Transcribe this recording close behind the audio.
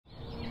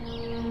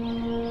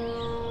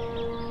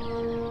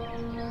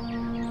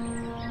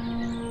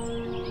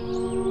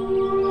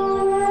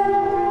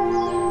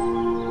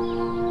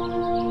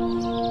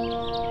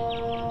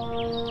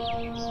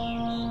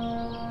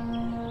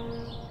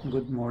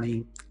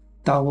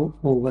Tao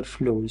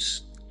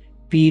Overflows,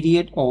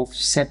 period of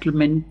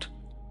settlement,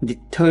 the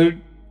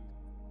third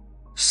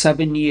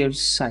 7 year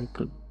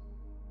cycle.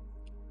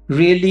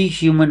 Really,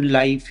 human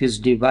life is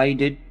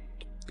divided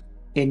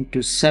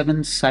into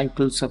 7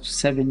 cycles of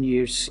 7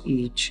 years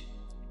each.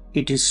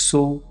 It is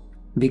so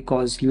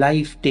because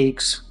life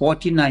takes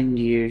 49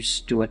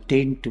 years to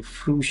attain to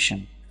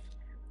fruition,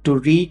 to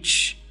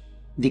reach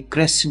the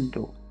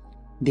crescendo.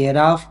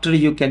 Thereafter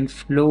you can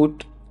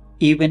float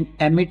even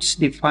amidst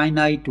the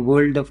finite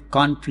world of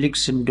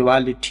conflicts and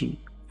duality,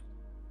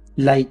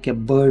 like a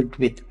bird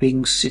with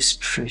wings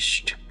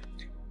stretched.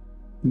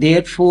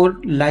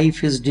 Therefore,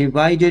 life is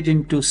divided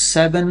into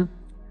 7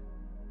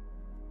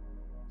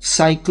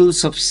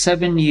 cycles of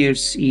 7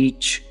 years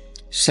each.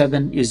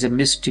 7 is a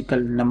mystical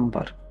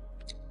number.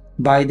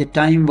 By the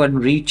time one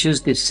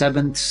reaches the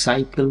 7th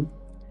cycle,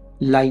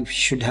 life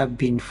should have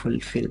been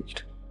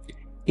fulfilled.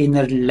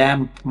 Inner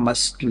lamp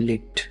must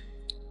lit.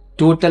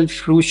 Total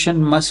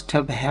fruition must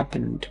have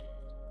happened.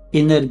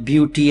 Inner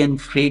beauty and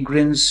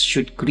fragrance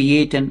should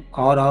create an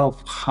aura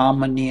of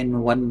harmony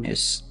and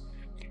oneness.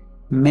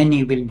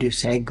 Many will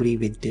disagree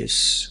with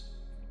this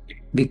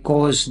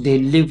because they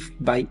live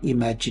by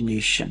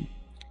imagination.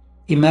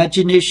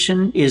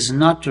 Imagination is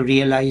not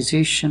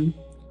realization.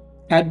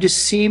 At the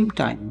same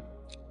time,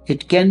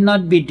 it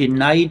cannot be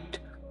denied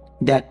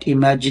that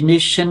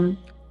imagination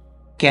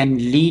can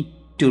lead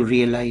to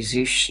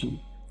realization.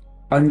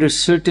 Under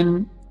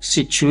certain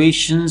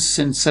situations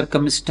and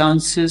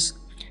circumstances,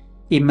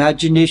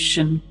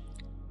 imagination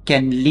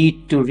can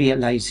lead to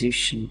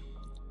realization.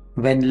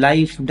 When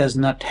life does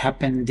not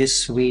happen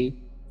this way,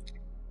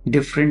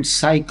 different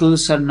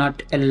cycles are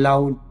not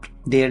allowed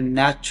their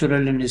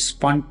natural and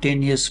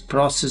spontaneous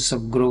process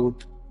of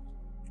growth.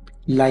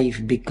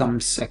 Life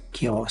becomes a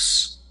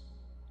chaos.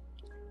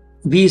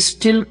 We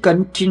still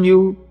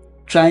continue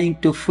trying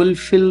to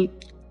fulfill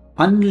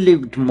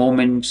unlived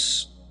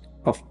moments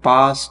of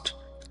past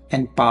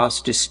and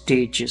past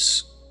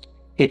stages.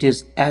 It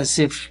is as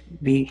if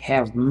we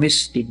have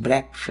missed the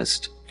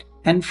breakfast,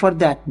 and for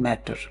that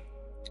matter,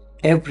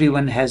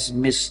 everyone has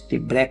missed the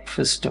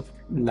breakfast of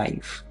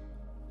life.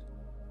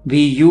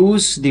 We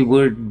use the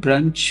word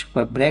brunch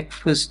for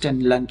breakfast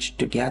and lunch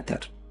together.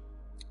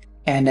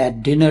 And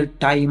at dinner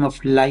time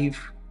of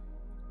life,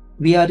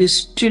 we are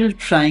still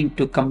trying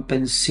to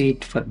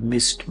compensate for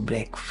missed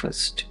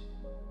breakfast.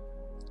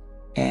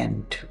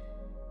 And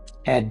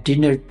at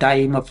dinner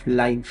time of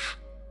life,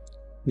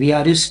 we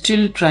are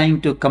still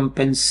trying to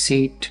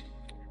compensate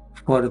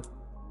for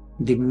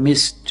the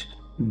missed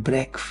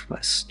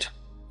breakfast.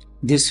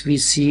 This we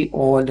see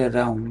all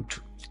around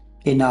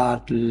in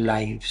our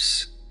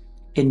lives,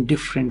 in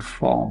different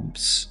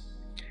forms.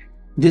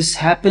 This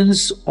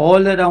happens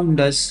all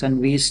around us, and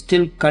we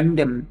still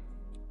condemn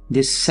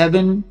the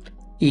 7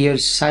 year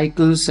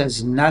cycles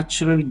as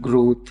natural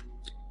growth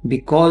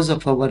because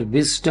of our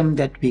wisdom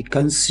that we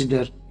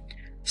consider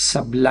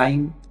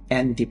sublime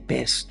and the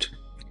best.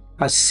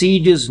 A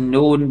seed is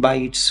known by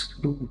its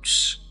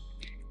fruits.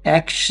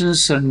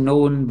 Actions are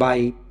known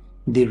by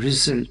the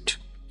result.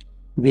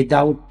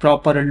 Without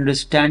proper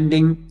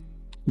understanding,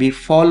 we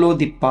follow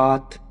the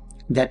path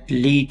that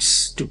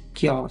leads to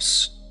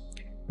chaos.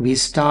 We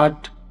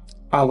start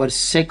our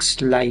sex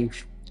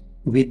life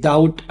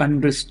without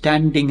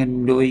understanding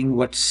and knowing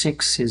what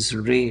sex is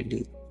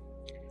really.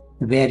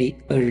 Very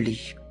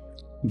early,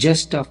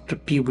 just after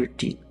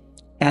puberty,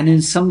 and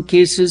in some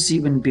cases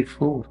even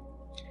before.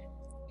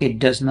 It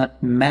does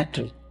not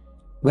matter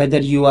whether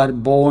you are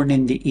born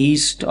in the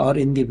East or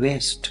in the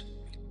West.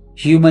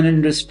 Human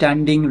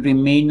understanding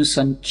remains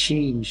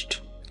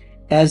unchanged.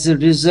 As a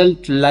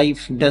result,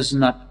 life does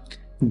not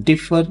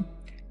differ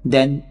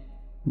than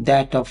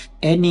that of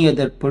any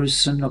other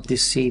person of the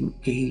same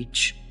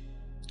age.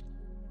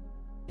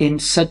 In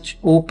such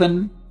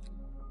open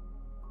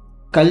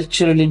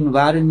cultural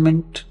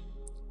environment,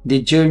 the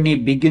journey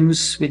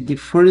begins with the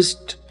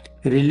first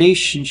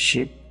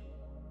relationship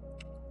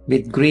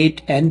with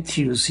great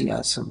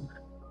enthusiasm,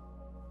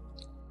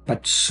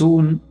 but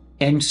soon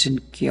ends in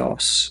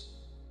chaos.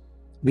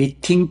 We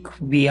think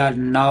we are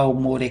now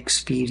more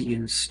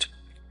experienced,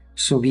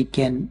 so we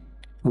can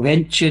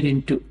venture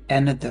into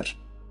another.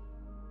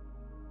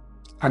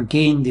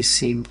 Again the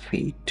same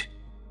fate.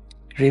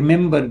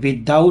 Remember,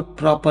 without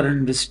proper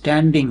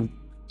understanding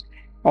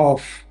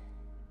of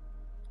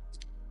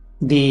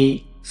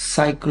the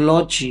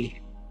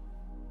psychology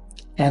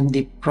and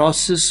the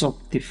process of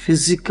the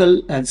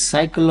physical and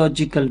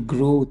psychological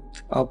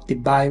growth of the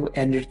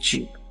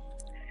bioenergy,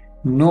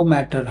 no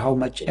matter how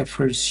much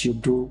efforts you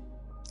do,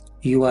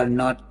 you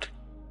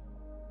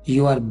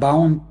are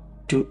bound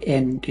to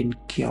end in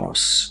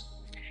chaos.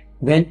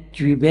 When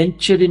we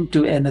venture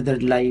into another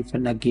life,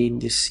 and again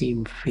the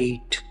same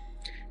fate.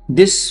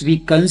 This we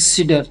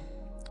consider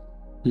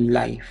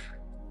life.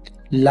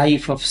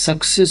 Life of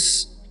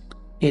success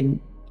in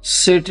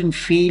certain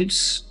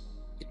fields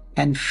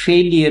and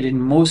failure in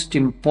most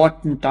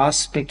important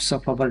aspects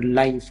of our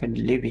life and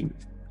living.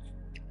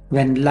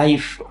 When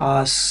life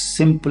asks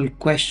simple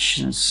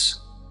questions,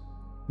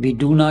 We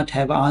do not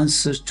have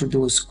answers to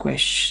those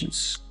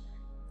questions.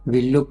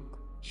 We look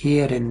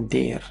here and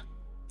there,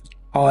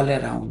 all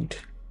around,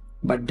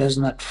 but does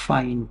not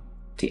find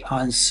the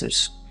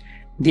answers.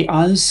 The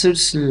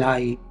answers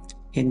lie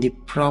in the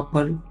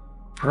proper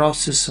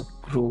process of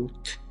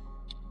growth.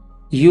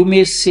 You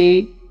may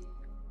say,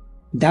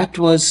 that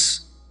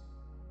was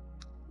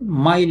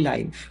my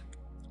life,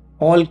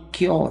 all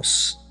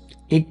chaos,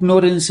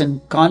 ignorance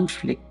and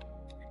conflict,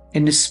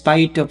 in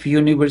spite of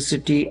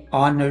university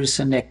honors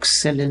and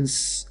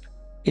excellence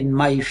in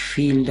my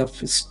field of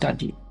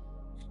study.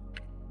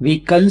 We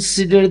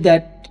consider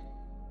that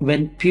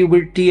when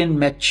puberty and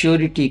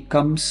maturity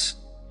comes,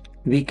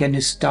 we can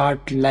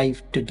start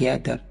life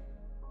together.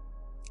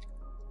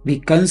 We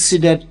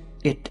consider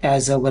it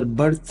as our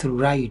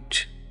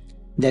birthright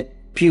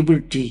that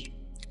puberty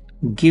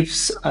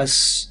gives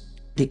us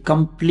the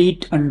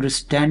complete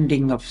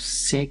understanding of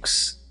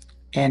sex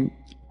and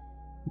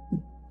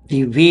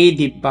the way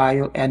the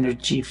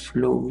bioenergy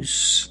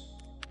flows.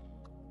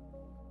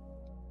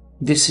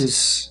 This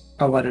is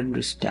our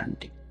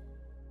understanding.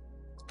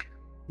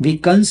 We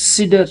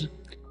consider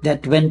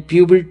that when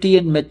puberty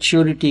and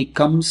maturity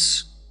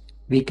comes,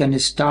 we can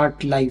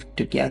start life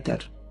together.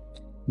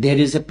 There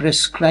is a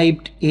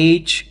prescribed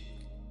age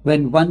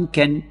when one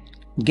can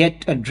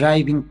get a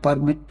driving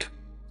permit.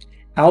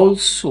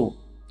 Also,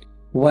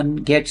 one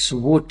gets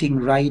voting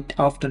right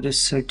after a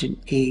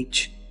certain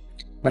age.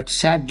 But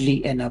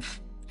sadly enough,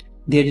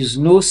 there is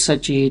no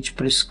such age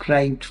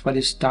prescribed for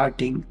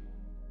starting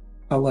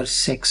our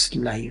sex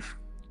life.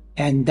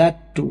 And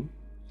that too,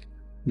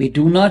 we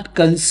do not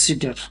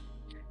consider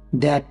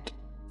that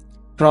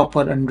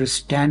proper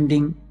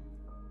understanding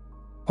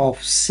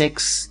of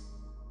sex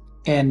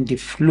and the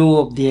flow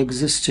of the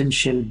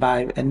existential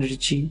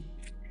bioenergy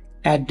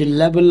at the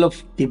level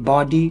of the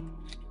body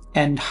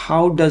and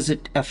how does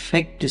it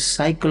affect the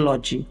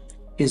psychology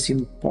is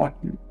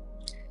important.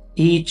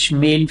 Each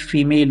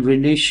male-female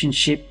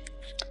relationship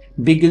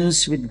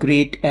begins with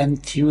great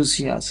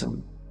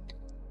enthusiasm,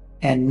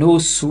 and no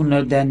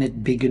sooner than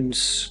it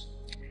begins,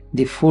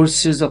 the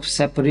forces of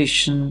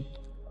separation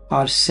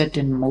are set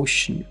in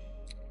motion.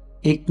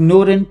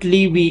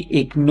 Ignorantly we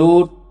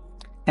ignore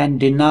and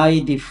deny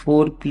the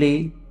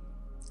foreplay.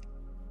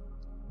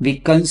 We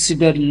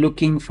consider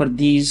looking for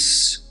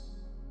these.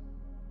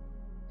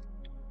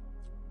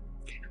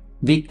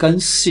 We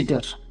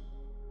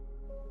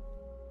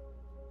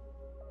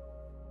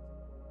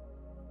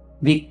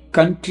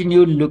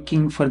continue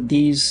looking for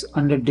these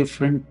under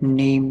different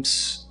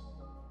names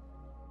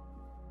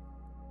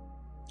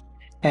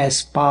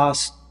as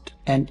past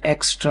and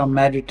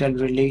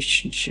extramarital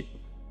relationship.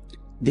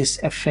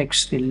 This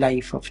affects the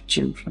life of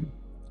children.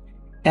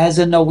 As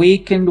an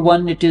awakened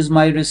one, it is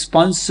my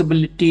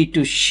responsibility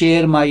to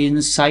share my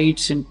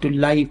insights into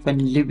life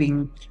and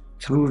living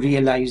through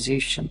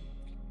realization.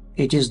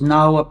 It is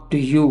now up to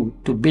you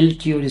to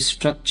build your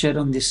structure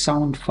on the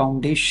sound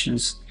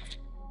foundations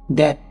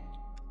that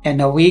an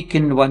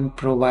awakened one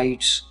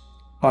provides,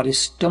 or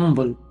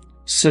stumble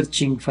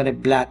searching for a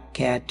black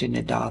cat in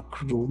a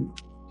dark room.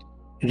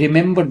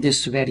 Remember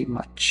this very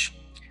much.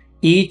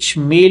 Each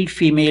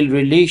male-female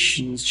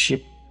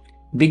relationship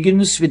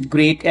begins with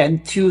great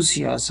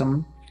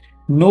enthusiasm.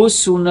 No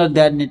sooner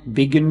than it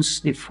begins,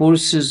 the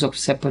forces of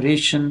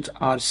separation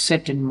are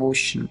set in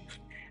motion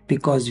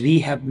because we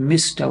have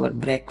missed our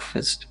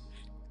breakfast.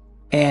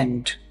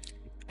 And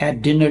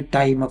at dinner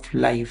time of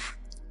life,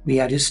 we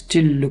are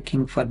still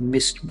looking for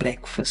missed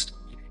breakfast.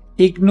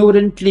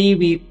 Ignorantly,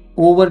 we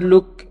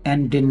overlook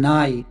and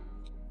deny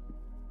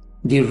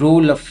the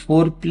role of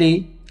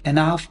foreplay and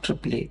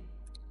afterplay,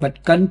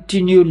 but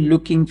continue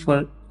looking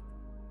for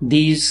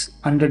these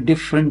under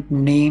different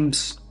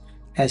names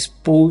as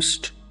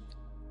post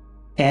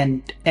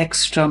and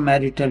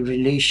extramarital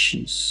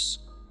relations.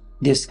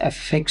 This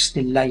affects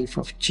the life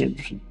of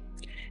children.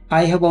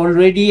 I have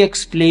already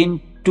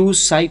explained 2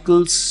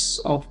 cycles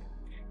of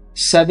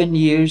 7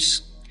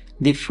 years.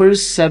 The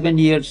first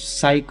 7-year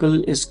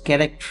cycle is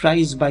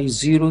characterized by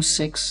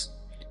 0-6.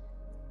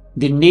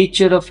 The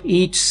nature of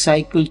each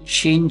cycle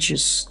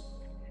changes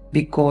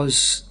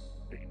because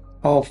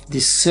of the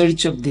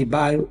surge of the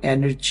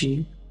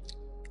bioenergy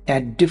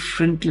at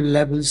different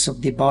levels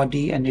of the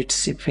body and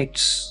its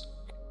effects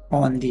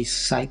on the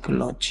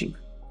psychology.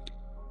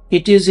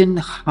 It is in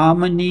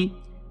harmony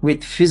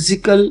with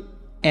physical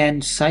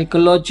and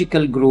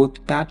psychological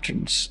growth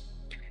patterns.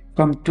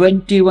 From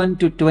 21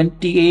 to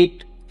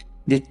 28,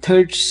 the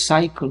third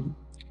cycle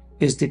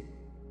is the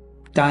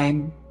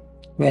time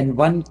when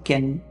one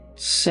can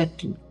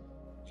settle.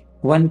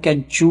 One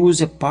can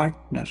choose a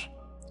partner,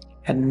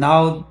 and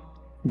now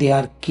they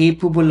are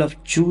capable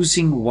of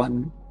choosing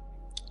one,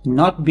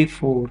 not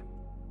before.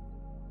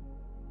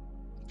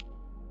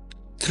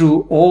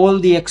 Through all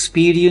the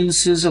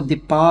experiences of the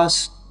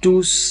past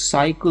 2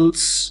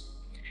 cycles,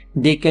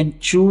 they can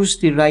choose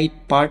the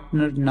right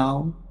partner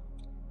now.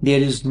 There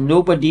is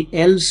nobody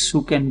else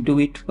who can do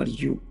it for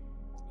you.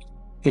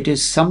 It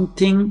is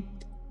something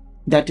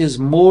that is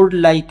more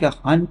like a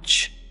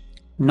hunch,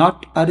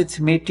 not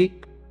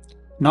arithmetic,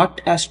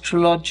 not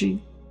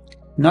astrology,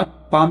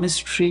 not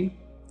palmistry,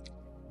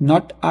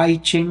 not I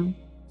Ching.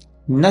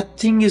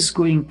 Nothing is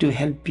going to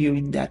help you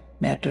in that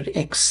matter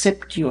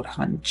except your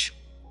hunch.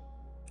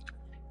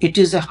 It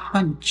is a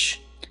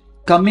hunch.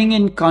 Coming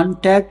in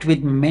contact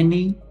with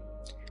many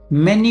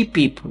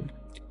people,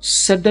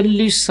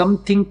 suddenly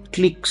something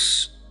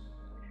clicks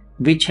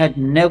which had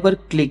never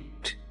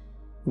clicked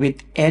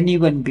with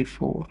anyone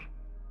before,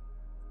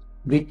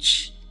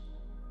 which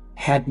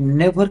had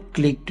never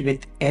clicked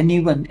with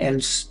anyone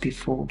else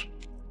before.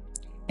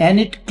 And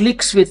it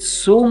clicks with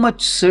so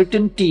much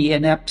certainty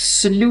and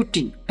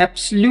absolutely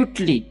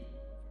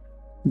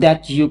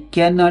that you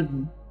cannot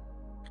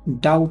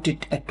doubt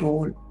it at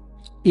all.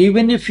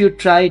 Even if you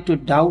try to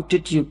doubt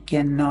it, you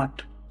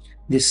cannot.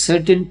 The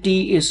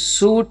certainty is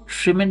so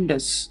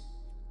tremendous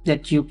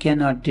that you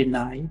cannot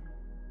deny.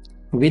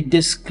 With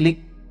this click,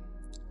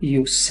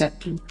 you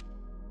settle.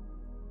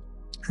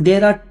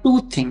 There are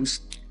two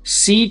things,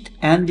 seed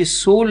and the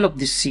soul of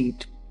the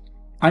seed.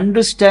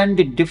 Understand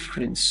the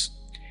difference.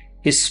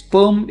 A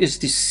sperm is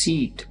the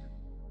seed,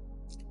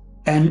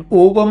 and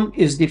ovum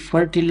is the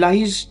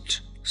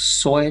fertilized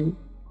soil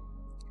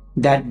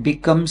that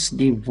becomes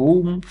the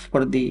womb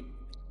for the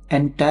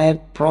entire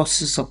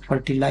process of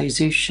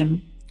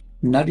fertilization,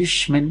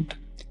 nourishment,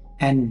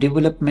 and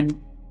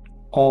development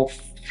of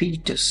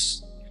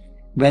fetus.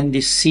 When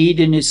the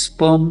seed in a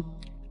sperm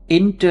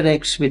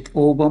interacts with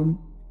ovum,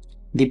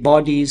 the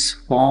body is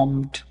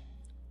formed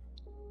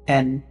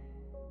and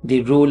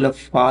the role of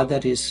father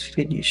is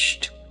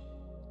finished.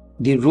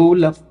 The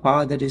role of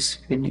father is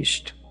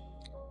finished.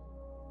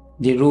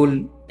 The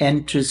role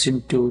enters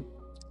into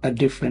a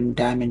different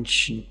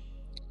dimension.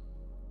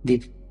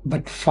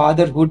 But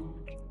fatherhood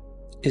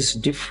is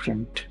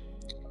different.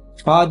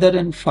 Father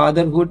and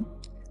fatherhood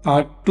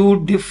are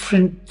two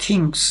different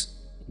things.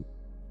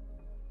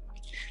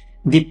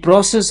 The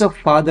process of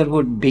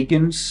fatherhood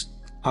begins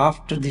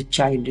after the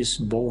child is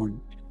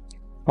born.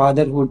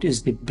 Fatherhood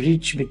is the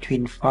bridge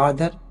between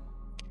father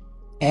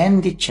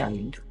and the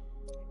child.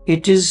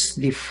 It is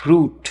the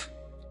fruit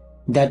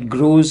that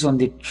grows on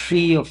the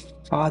tree of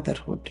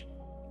fatherhood.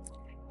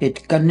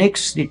 It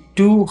connects the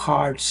two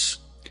hearts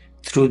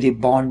through the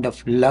bond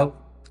of love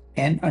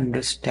and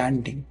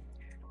understanding.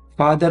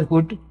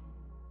 Fatherhood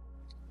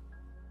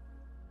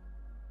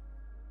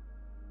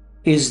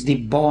is the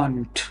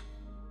bond,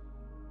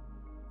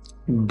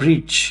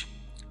 bridge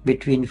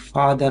between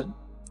father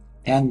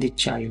and the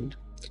child.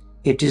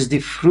 It is the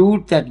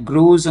fruit that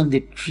grows on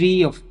the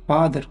tree of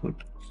fatherhood.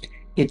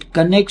 It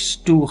connects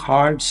two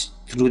hearts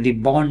through the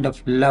bond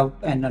of love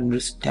and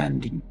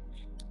understanding.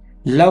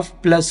 Love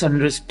plus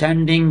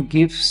understanding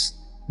gives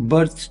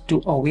birth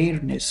to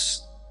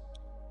awareness.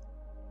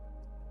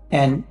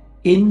 An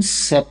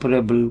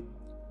inseparable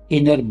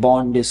inner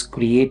bond is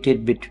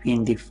created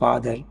between the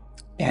father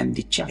and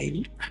the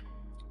child.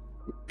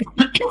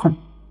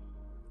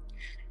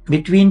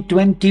 Between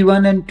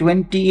 21 and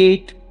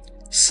 28,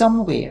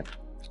 somewhere,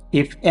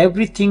 if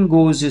everything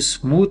goes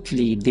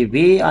smoothly the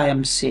way I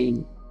am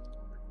saying,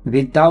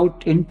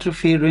 without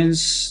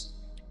interference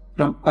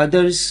from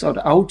others or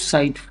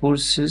outside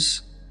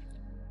forces,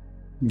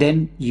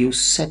 then you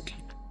settle.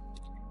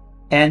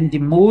 And the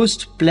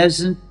most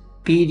pleasant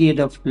period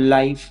of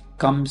life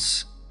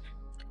comes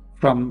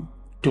from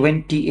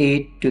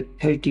 28 to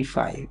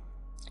 35,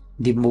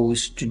 the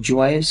most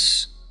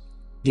joyous,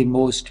 the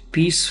most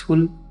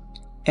peaceful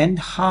and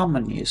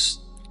harmonious,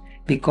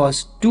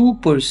 because two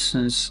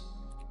persons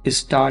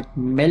start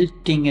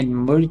melting and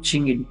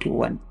merging into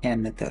one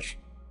another.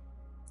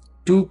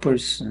 Two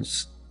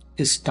persons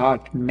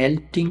start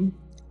melting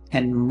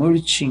and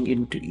merging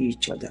into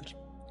each other.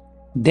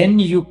 Then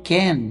you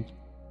can,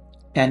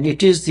 and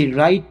it is the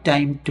right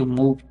time to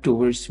move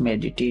towards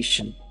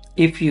meditation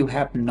if you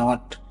have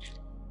not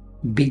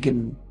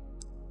begun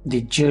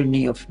the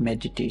journey of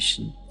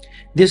meditation.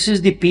 This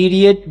is the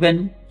period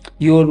when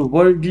your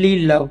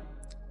worldly love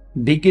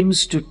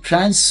begins to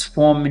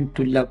transform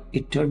into love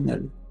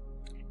eternal.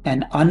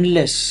 And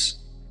unless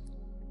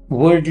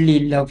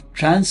worldly love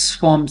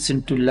transforms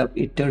into love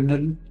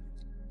eternal,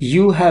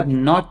 you have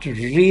not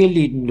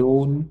really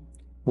known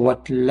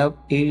what love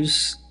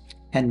is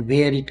and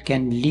where it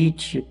can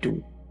lead you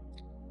to.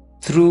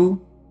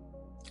 Through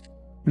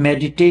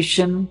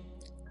meditation,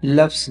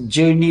 love's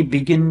journey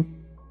begins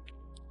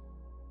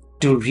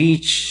to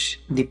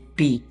reach the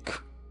peak.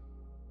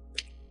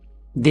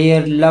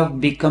 There love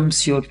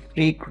becomes your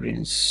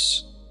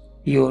fragrance,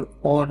 your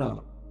aura,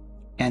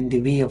 and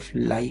the way of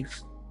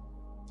life.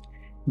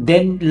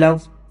 Then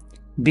love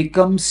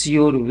becomes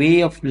your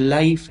way of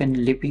life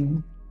and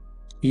living.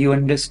 You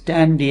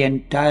understand the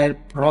entire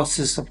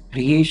process of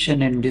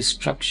creation and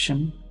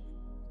destruction,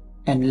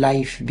 and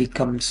life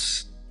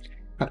becomes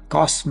a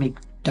cosmic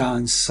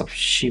dance of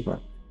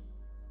Shiva.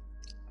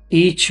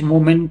 Each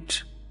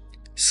moment,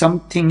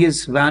 something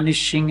is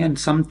vanishing and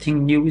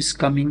something new is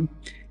coming,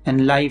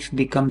 and life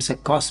becomes a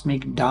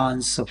cosmic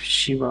dance of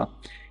Shiva,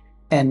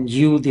 and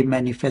you the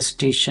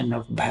manifestation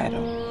of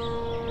Bhairav.